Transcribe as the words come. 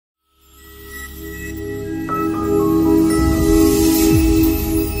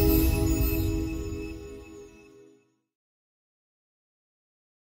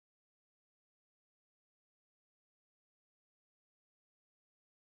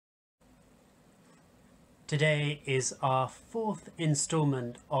Today is our fourth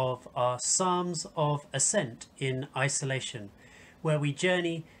instalment of our Psalms of Ascent in isolation, where we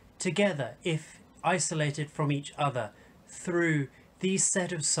journey together, if isolated from each other, through these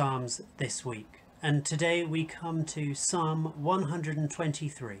set of Psalms this week. And today we come to Psalm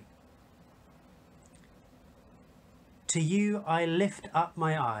 123. To you I lift up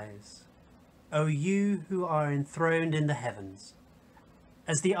my eyes, O you who are enthroned in the heavens.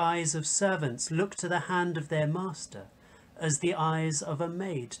 As the eyes of servants look to the hand of their master, as the eyes of a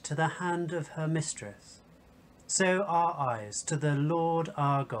maid to the hand of her mistress, so our eyes to the Lord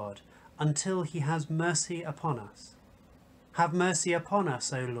our God, until he has mercy upon us. Have mercy upon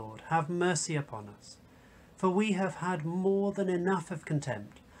us, O Lord, have mercy upon us. For we have had more than enough of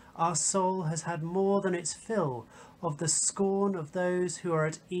contempt. Our soul has had more than its fill of the scorn of those who are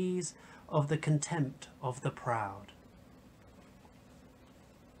at ease, of the contempt of the proud.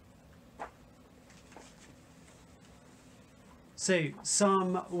 So,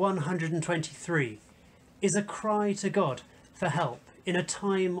 Psalm 123 is a cry to God for help in a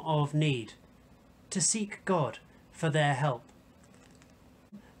time of need, to seek God for their help.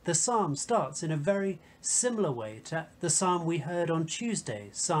 The psalm starts in a very similar way to the psalm we heard on Tuesday,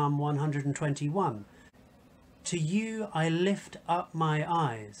 Psalm 121. To you I lift up my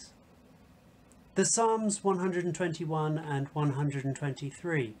eyes. The Psalms 121 and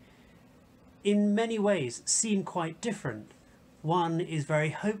 123 in many ways seem quite different. One is very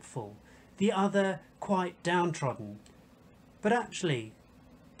hopeful, the other quite downtrodden. But actually,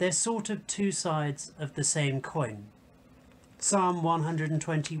 they're sort of two sides of the same coin. Psalm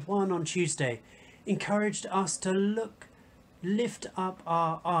 121 on Tuesday encouraged us to lift up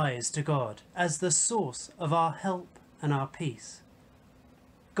our eyes to God as the source of our help and our peace.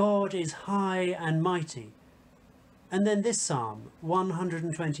 God is high and mighty. And then this Psalm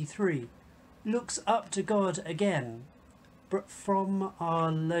 123 looks up to God again, but from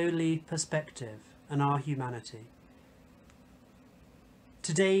our lowly perspective and our humanity.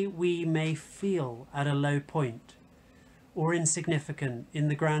 Today we may feel at a low point or insignificant in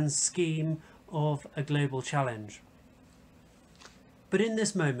the grand scheme of a global challenge. But in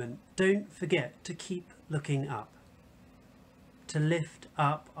this moment, don't forget to keep looking up, to lift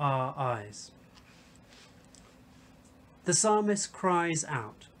up our eyes. The psalmist cries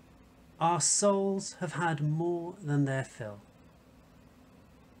out, our souls have had more than their fill.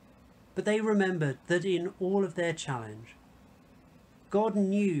 But they remembered that in all of their challenge, God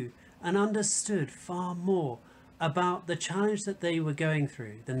knew and understood far more about the challenge that they were going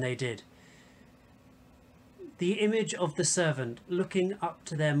through than they did. The image of the servant looking up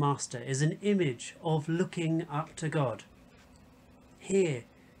to their master is an image of looking up to God. Here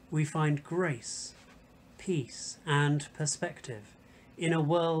we find grace, peace and perspective in a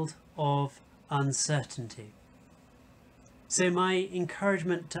world of uncertainty. So my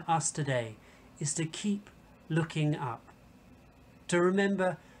encouragement to us today is to keep looking up, to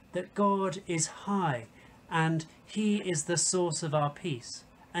remember that God is high and he is the source of our peace.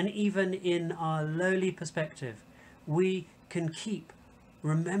 And even in our lowly perspective, we can keep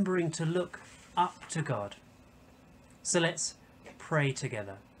remembering to look up to God. So let's pray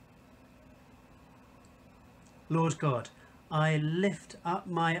together. Lord God, I lift up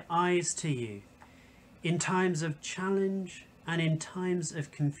my eyes to you in times of challenge and in times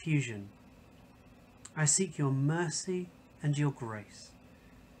of confusion. I seek your mercy and your grace.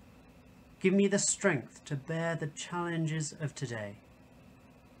 Give me the strength to bear the challenges of today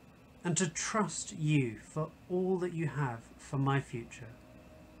and to trust you for all that you have for my future.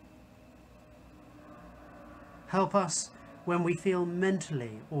 Help us when we feel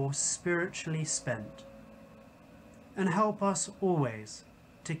mentally or spiritually spent, and help us always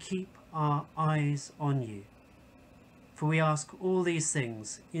to keep our eyes on you. For we ask all these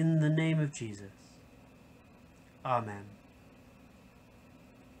things in the name of Jesus. Amen.